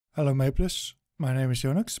Hello Maples, my name is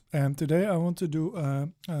Jonax and today I want to do a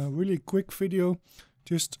really quick video,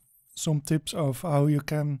 just some tips of how you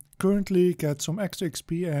can currently get some extra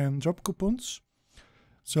XP and drop coupons.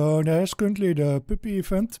 So there's currently the puppy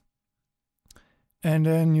event and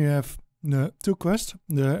then you have the two quests,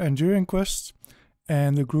 the enduring quest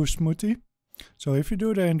and the groove smoothie. So if you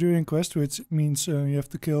do the enduring quest, which means you have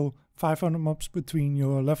to kill 500 mobs between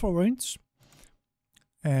your level range,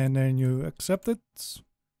 and then you accept it.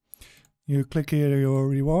 You click here your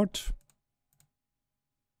reward.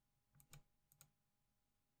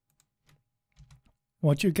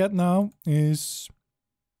 What you get now is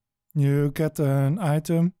you get an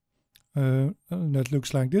item that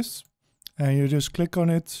looks like this, and you just click on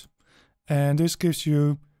it, and this gives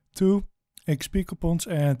you 2 XP coupons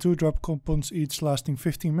and 2 drop coupons, each lasting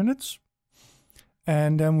 15 minutes.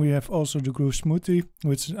 And then we have also the groove smoothie,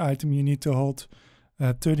 which is an item you need to hold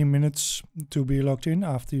 30 minutes to be logged in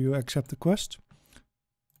after you accept the quest.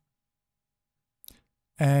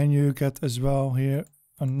 And you get as well here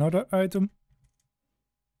another item.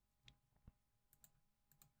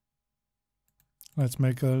 Let's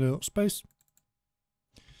make a little space.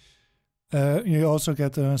 You also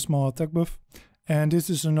get a small attack buff. And this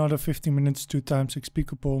is another 15 minutes, 2 times XP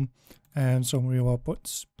coupon and some reward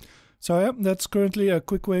points. So yeah, that's currently a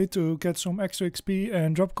quick way to get some extra XP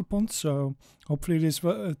and drop coupons. So hopefully this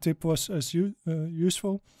tip was as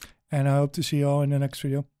useful, and I hope to see you all in the next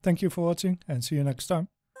video. Thank you for watching and see you next time.